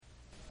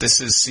This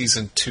is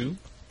Season 2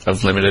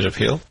 of Limited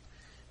Appeal,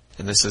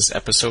 and this is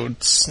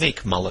episode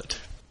Snake Mullet.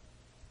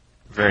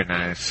 Very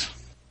nice.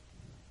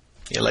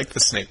 You like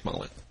the snake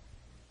mullet?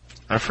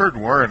 I've heard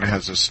Warren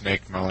has a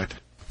snake mullet.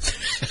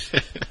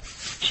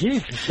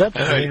 Jesus, that's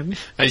him.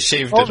 I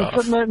shaved All it of a off.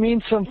 sudden that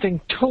means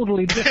something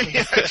totally different.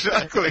 Yeah,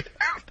 exactly.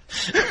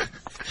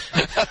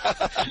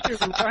 You're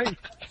right.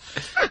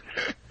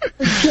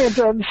 I can't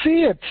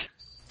unsee it.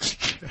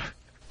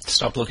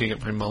 Stop looking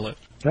at my mullet.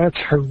 That's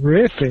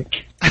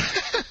horrific.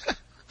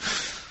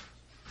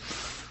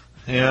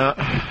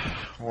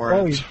 Yeah,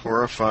 Warren's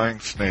horrifying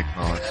snake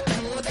mullet.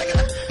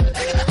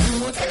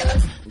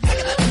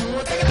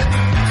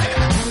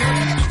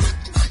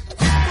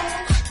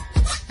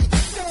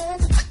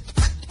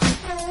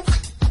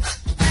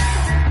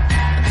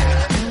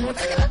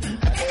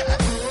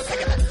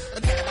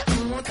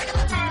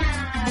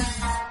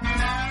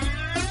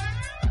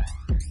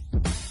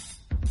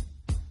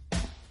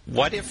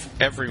 What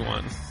if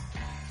everyone,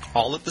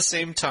 all at the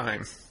same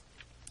time,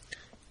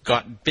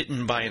 got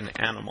bitten by an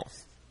animal?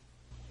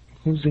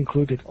 Who's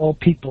included? All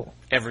people.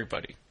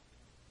 Everybody.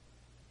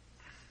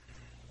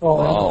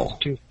 All animals,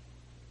 too.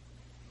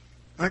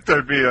 I think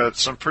there'd be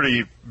some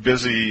pretty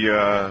busy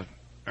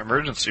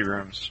emergency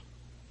rooms.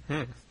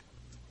 No,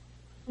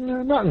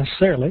 not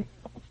necessarily.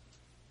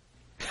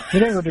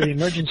 You don't go to the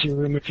emergency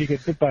room if you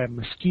get bit by a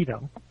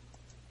mosquito.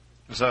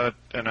 Is that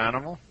an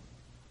animal?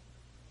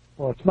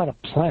 Well, it's not a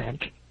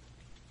plant.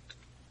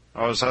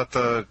 Oh, is that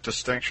the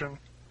distinction?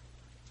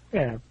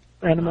 Yeah,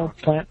 animal,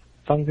 plant,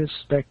 fungus,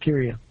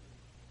 bacteria.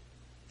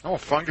 Oh,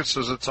 fungus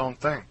is its own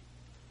thing.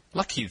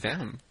 Lucky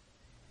them.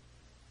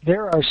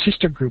 They're our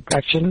sister group,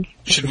 actually.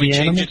 Should we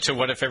change it to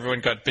what if everyone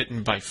got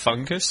bitten by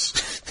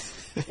fungus?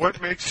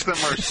 What makes them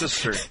our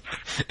sister?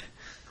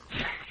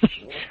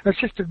 Our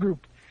sister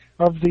group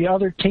of the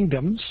other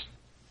kingdoms.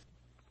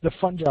 The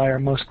fungi are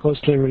most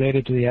closely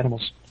related to the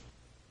animals.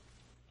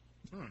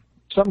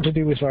 Something to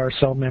do with our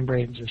cell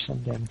membranes or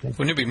some damn thing.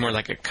 Wouldn't it be more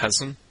like a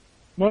cousin?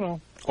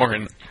 No. Or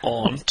an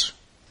aunt?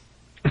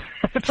 I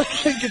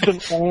think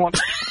it's an aunt.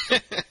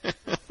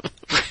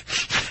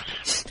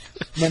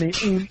 Many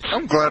aunts.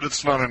 I'm glad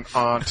it's not an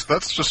aunt.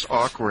 That's just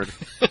awkward.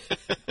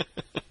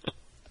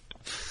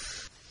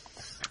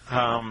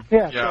 So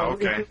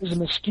okay. if it was a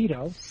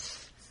mosquito...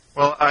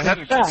 Well, I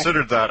hadn't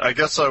considered that. I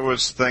guess I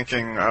was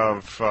thinking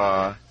of...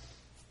 I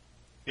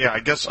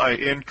guess I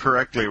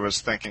incorrectly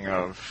was thinking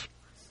of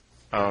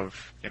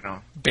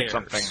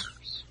Bears.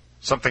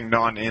 something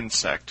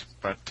non-insect,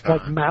 but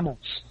like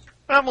mammals.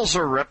 Mammals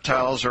or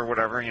reptiles or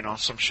whatever,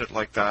 some shit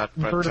like that.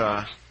 But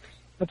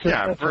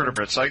Vertebrates.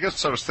 Vertebrates. I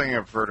guess I was thinking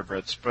of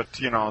vertebrates, but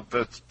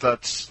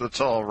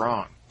that's all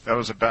wrong. That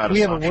was a bad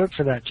We have assumption. a word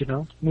for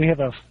that, We have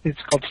it's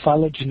called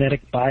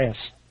phylogenetic bias.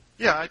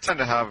 Yeah, I tend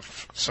to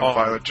have some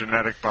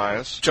phylogenetic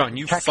bias. John,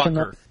 you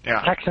fucker.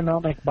 Yeah,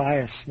 Taxonomic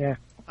bias, yeah.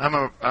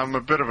 I'm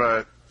a bit of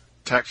a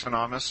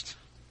taxonomist.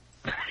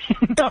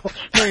 No,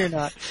 you're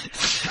not.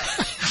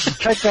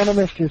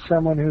 Taxonomist is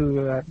someone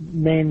who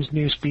names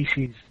new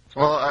species.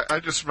 Well, I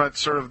just meant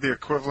sort of the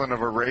equivalent of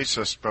a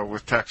racist, but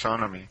with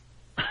taxonomy.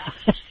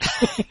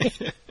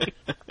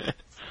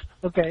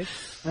 Okay,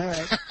 all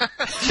right.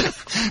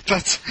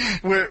 That's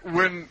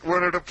when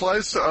it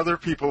applies to other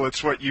people,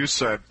 it's what you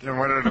said, and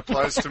when it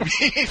applies to me,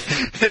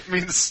 it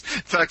means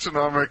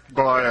taxonomic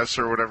bias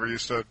or whatever you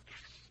said.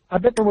 I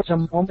bet there was a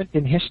moment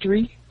in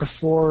history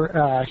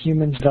before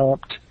humans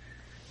developed,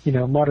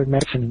 modern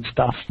medicine and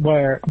stuff,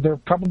 where there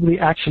probably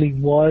actually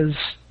was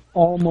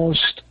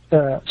almost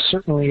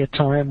certainly a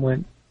time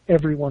when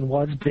everyone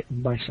was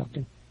bitten by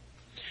something.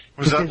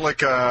 Was that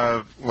like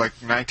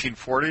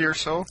 1940 or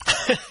so?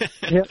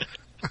 Yep.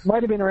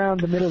 Might have been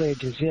around the Middle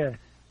Ages, yeah.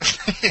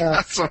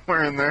 Yeah,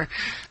 somewhere in there.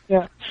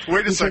 Yeah.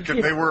 Wait a second,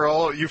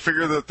 you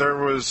figure that there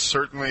was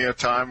certainly a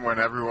time when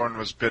everyone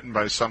was bitten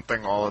by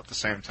something all at the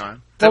same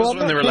time? That was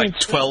when there were like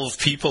 12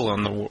 people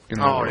in the world.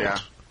 Yeah.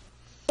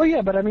 Well,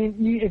 yeah, but I mean,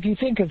 if you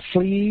think of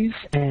fleas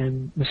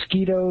and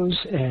mosquitoes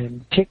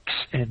and ticks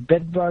and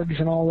bed bugs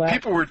and all that.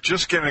 People were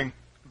just getting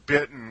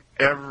bitten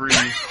every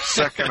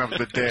second of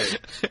the day.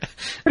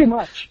 Pretty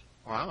much.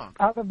 Wow.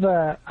 Out of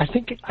I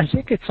think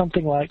it's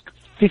something like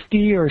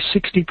 50 or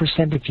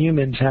 60% of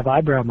humans have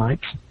eyebrow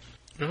mites.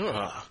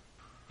 Ugh.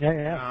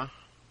 Yeah.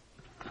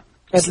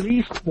 At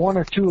least one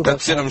or two of us.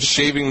 That's it, I'm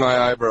shaving my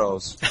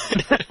eyebrows.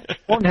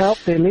 Won't help,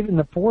 they live in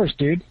the pores,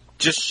 dude.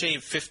 Just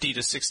shave 50 to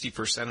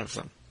 60% of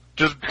them.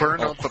 Just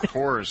burn out the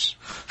pores.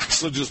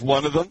 So just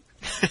one of them?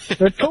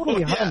 They're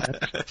totally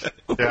harmless.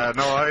 Yeah,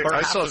 no,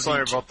 I saw half of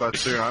something each. about that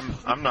too.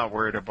 I'm not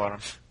worried about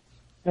them.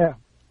 Yeah.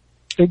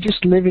 They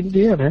just live in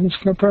the air, man.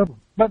 It's no problem.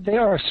 But they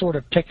are sort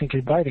of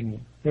technically biting you.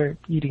 They're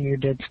eating your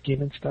dead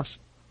skin and stuff.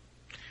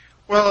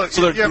 Well,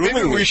 So they're maybe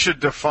grooming we me. should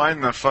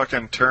define the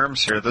fucking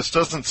terms here. This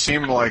doesn't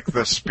seem like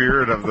the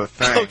spirit of the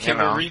thing, Okay,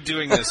 we're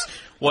redoing this.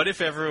 What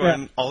if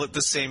everyone, all at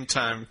the same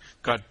time,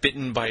 got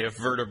bitten by a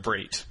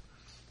vertebrate?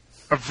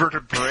 A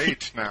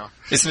vertebrate now.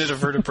 Isn't it a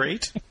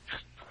vertebrate?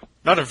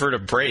 Not a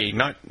vertebrae,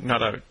 not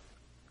a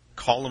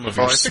column of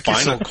Oh, your I think he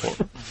spinal said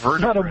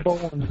cord. Not a vertebrate.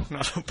 bone.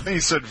 Not a I think he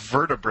said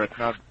vertebrate,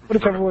 not What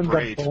if everyone's got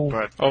vertebrate. bone?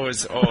 But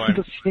At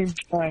the same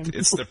time.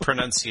 it's the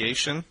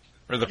pronunciation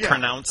or the Yeah.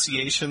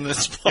 pronunciation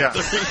that's yeah,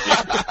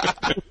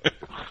 bothering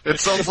it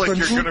sounds like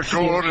you're going to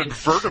go out and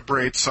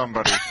vertebrate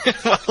somebody. me.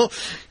 Well,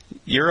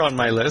 you're on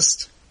my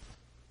list.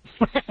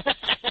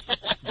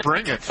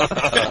 Bring it.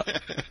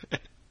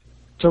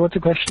 So what's the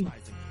question?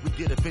 We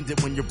get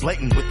offended when you're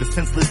blatant with the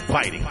senseless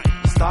biting.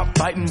 Stop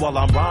biting while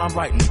I'm rhyme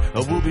writing,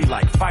 or we'll be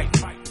like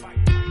fighting.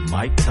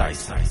 Mike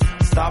Tyson.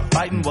 Stop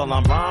fighting while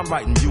I'm rhyme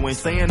writing. You ain't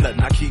saying nothing.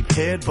 I keep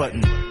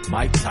headbutting.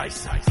 Mike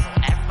Tyson.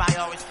 Everybody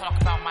always talk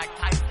about Mike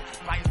Tyson.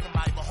 Fighting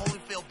somebody, but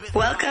Holyfield business.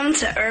 Welcome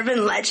to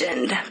Urban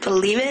Legend,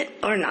 believe it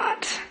or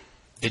not.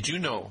 Did you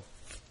know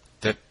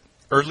that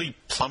early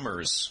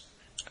plumbers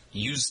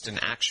used an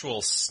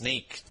actual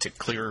snake to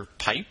clear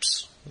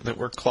pipes that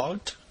were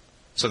clogged?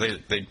 So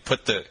they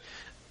put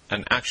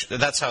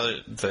that's how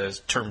the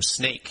term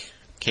snake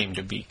came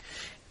to be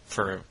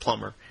for a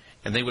plumber.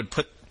 And they would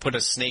put a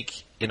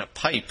snake in a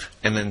pipe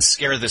and then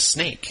scare the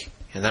snake,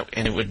 and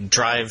it would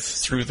drive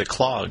through the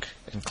clog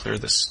and clear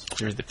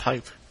the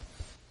pipe.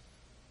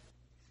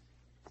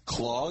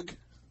 Clog?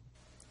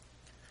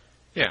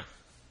 Yeah.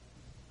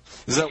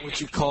 Is that what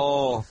you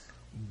call,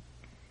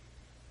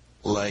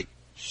 like,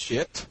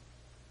 shit?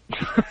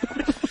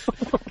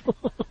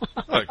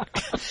 Look.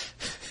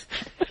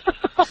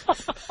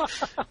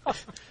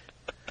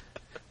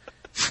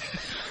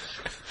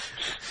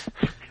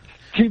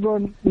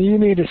 T-Bone, you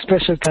need a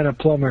special kind of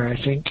plumber, I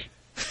think.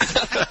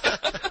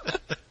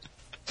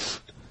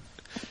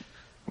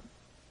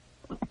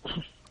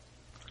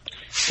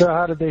 So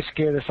how did they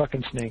scare the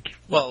fucking snake?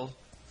 Well,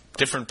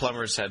 different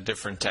plumbers had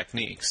different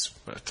techniques,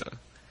 but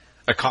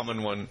a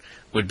common one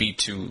would be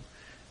to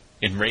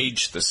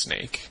enrage the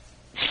snake.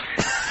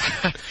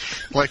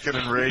 Like an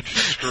enraged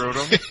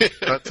scrotum,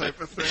 that type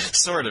of thing.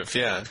 Sort of,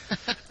 yeah.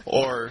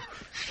 Or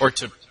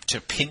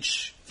to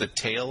pinch the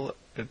tail.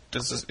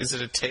 Is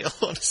it a tail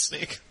on a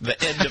snake?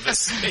 The end of a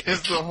snake.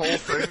 Is the whole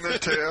thing the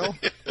tail?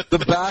 The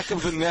back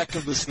of the neck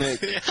of the snake.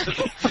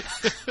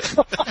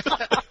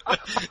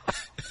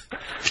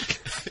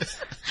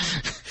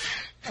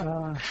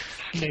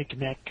 Snake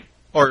neck.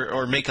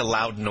 Or make a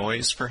loud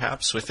noise,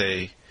 perhaps, with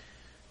a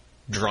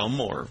drum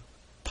or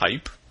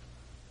pipe.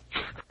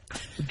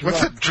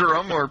 With a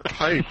drum or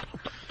pipe?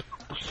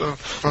 What the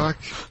fuck?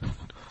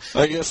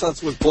 I guess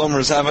that's what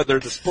plumbers have at their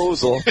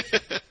disposal.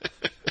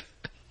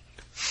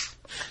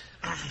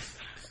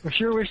 I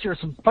sure wish there were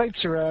some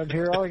pipes around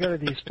here. All I got are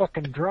these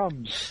fucking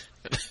drums.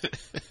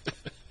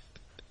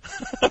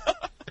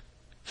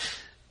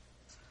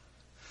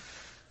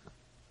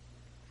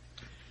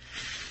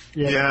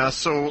 Yeah,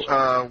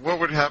 so what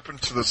would happen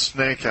to the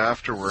snake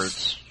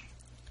afterwards?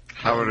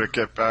 How would it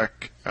get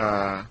back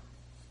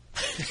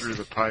through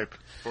the pipe?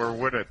 Or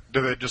would it?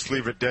 Do they just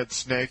leave a dead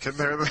snake in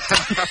there then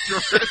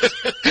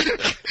afterwards?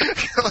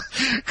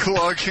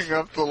 Clogging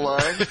up the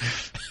line?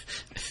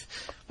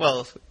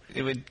 Well,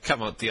 it would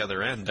come out the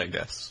other end, I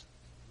guess.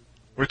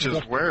 Which is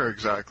where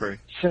exactly?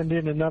 Send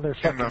in another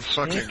In the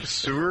fucking fucking snake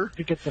sewer?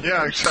 to get the Yeah,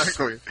 pipes.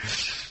 exactly.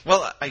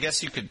 Well, I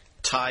guess you could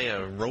tie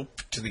a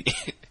rope to the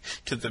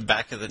to the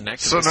back of the neck.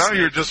 So of the now snake.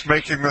 you're just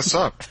making this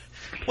up.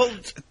 Well,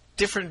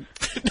 different.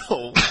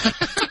 No,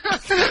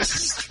 this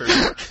is true.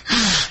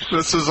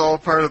 This is all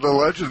part of the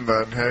legend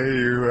then.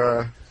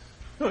 Hey,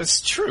 No, it's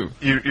true.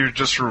 you're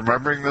just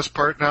remembering this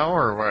part now,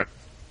 or what?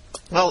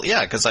 Well,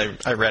 yeah, because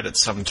I read it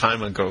some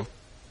time ago.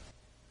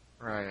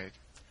 Right.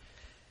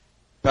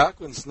 Back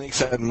when snakes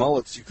had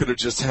mullets, you could have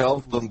just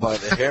held them by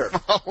the hair.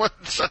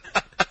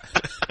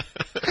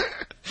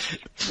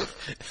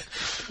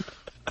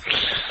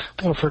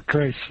 Oh, for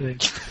Christ's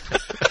sake.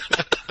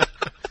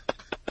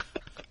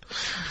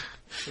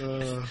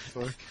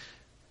 Fuck.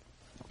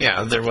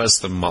 Yeah, there was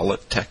the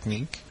mullet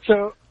technique.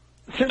 So,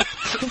 since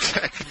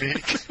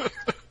Technique.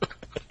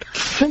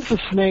 a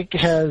snake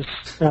has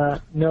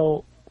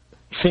no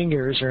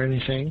fingers or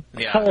anything,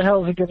 Yeah. how the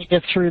hell is it going to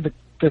get through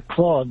the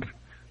clog?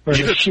 Or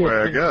the Its shit way,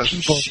 I in guess.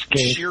 T-Bone's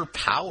case? Sheer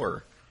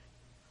power.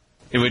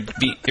 It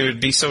would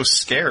be so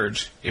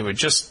scared. It would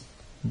just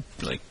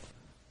like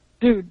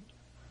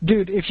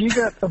Dude, if you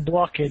got a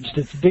blockage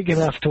that's big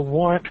enough to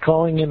warrant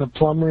calling in a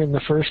plumber in the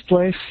first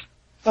place,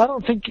 I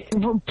don't think...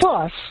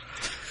 Plus,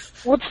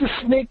 what's the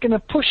snake going to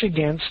push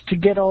against to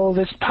get all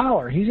this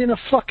power? He's in a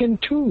fucking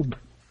tube.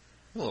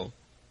 well,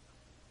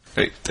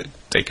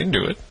 they can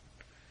do it.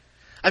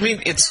 I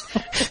mean, it's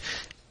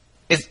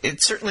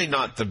certainly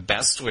not the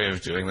best way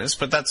of doing this,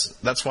 but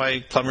that's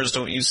why plumbers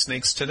don't use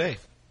snakes today.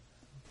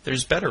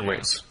 There's better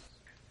ways.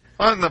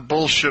 On the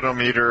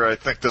bullshit-o-meter, I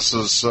think this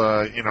is,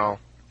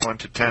 1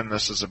 to 10,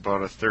 this is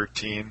about a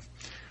 13.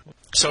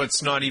 So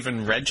it's not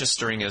even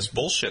registering as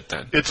bullshit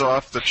then. It's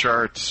off the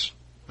charts,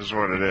 is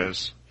what it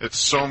is. It's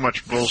so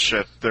much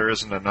bullshit, there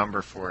isn't a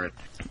number for it.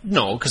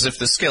 No, because if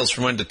the scale's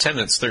from 1 to 10,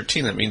 it's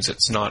 13. That means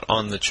it's not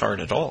on the chart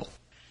at all.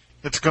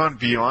 It's gone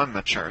beyond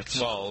the charts.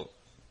 Well,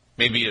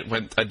 maybe it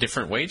went a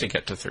different way to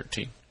get to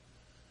 13.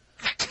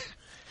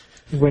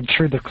 He went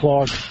through the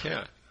clog.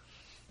 Yeah.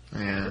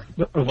 Yeah.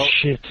 Oh,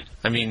 shit.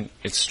 I mean,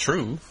 it's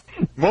true.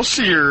 Most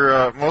of your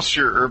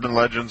urban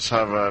legends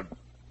have a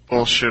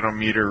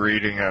bullshit-o-meter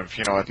reading of,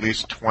 at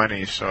least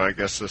 20, so I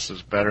guess this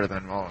is better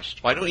than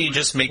most. Why don't you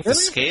just make the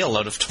scale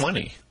out of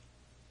 20?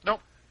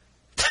 Nope.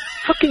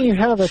 How can you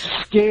have a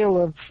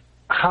scale of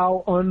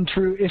how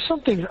untrue? If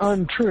something's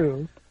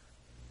untrue,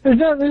 there's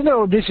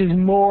no this is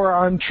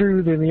more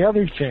untrue than the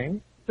other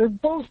thing. They're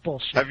both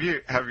bullshit. Have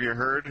you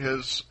heard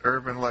his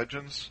urban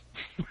legends?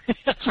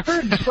 I've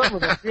heard some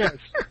of them, yes.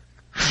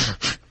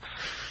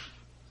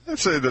 I'd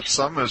say that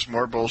some is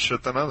more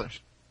bullshit than others.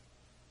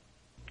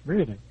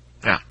 Really?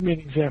 Yeah. Give me an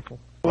example.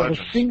 Well, a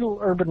Legends. single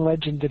urban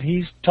legend that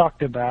he's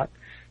talked about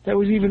that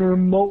was even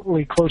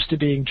remotely close to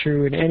being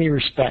true in any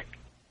respect.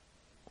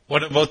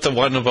 What about the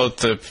one about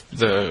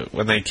the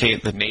when they came,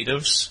 the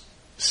natives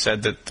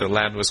said that the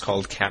land was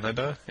called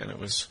Canada, and it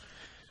was...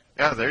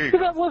 Yeah, there you But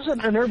go. that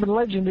wasn't an urban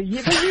legend.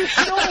 You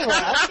stole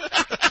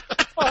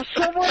that off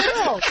someone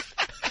else.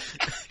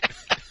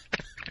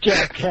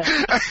 Jackass.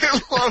 I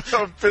love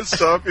how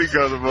pissed off you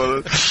got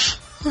about it.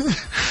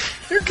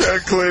 You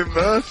can't claim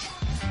that.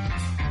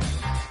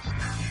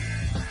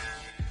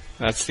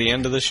 That's the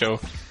end of the show.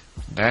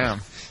 Damn.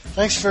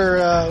 Thanks for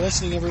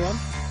listening, everyone.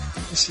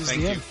 This is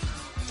Thank the you. end.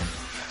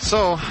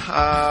 So,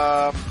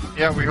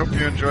 we hope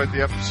you enjoyed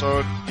the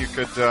episode. You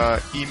could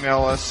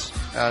email us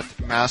at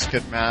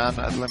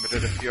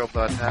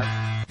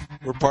maskedman@limitedappeal.net.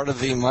 We're part of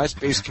the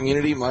MySpace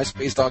community,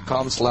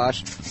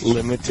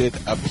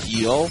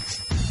 myspace.com/limitedappeal.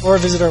 Or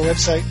visit our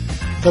website,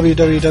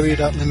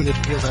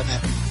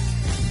 www.limitedappeal.net.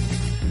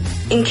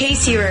 In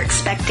case you were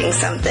expecting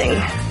something,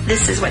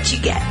 this is what you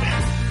get.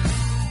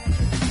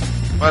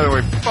 By the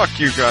way, fuck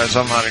you guys.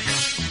 I'm out of here.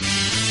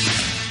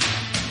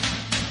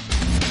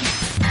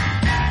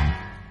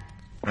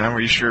 Man,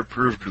 we sure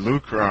proved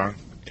Luke wrong.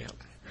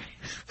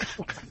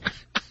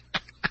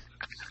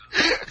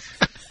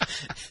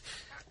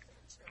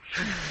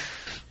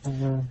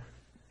 Yeah.